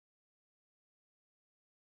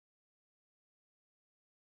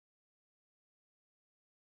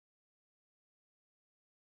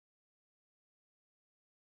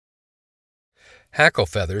Hackle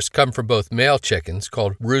feathers come from both male chickens,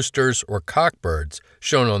 called roosters or cockbirds,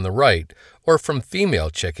 shown on the right, or from female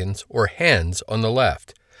chickens or hens on the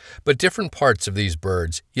left. But different parts of these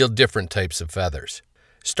birds yield different types of feathers.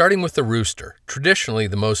 Starting with the rooster, traditionally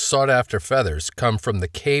the most sought-after feathers come from the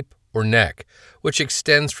cape or neck, which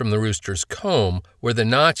extends from the rooster's comb, where the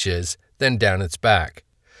notch is, then down its back.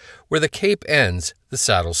 Where the cape ends, the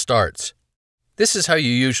saddle starts. This is how you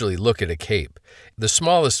usually look at a cape. The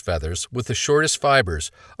smallest feathers, with the shortest fibers,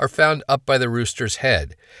 are found up by the rooster's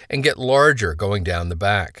head and get larger going down the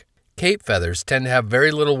back. Cape feathers tend to have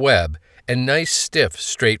very little web and nice, stiff,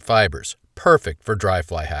 straight fibers, perfect for dry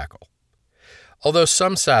fly hackle. Although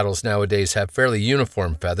some saddles nowadays have fairly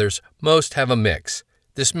uniform feathers, most have a mix.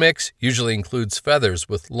 This mix usually includes feathers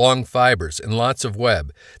with long fibers and lots of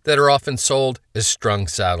web that are often sold as strung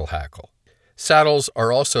saddle hackle. Saddles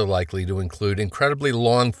are also likely to include incredibly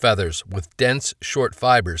long feathers with dense, short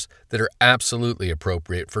fibers that are absolutely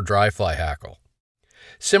appropriate for dry fly hackle.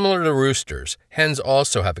 Similar to roosters, hens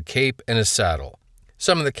also have a cape and a saddle.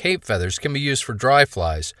 Some of the cape feathers can be used for dry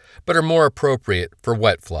flies, but are more appropriate for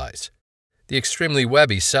wet flies. The extremely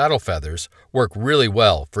webby saddle feathers work really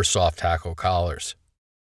well for soft hackle collars.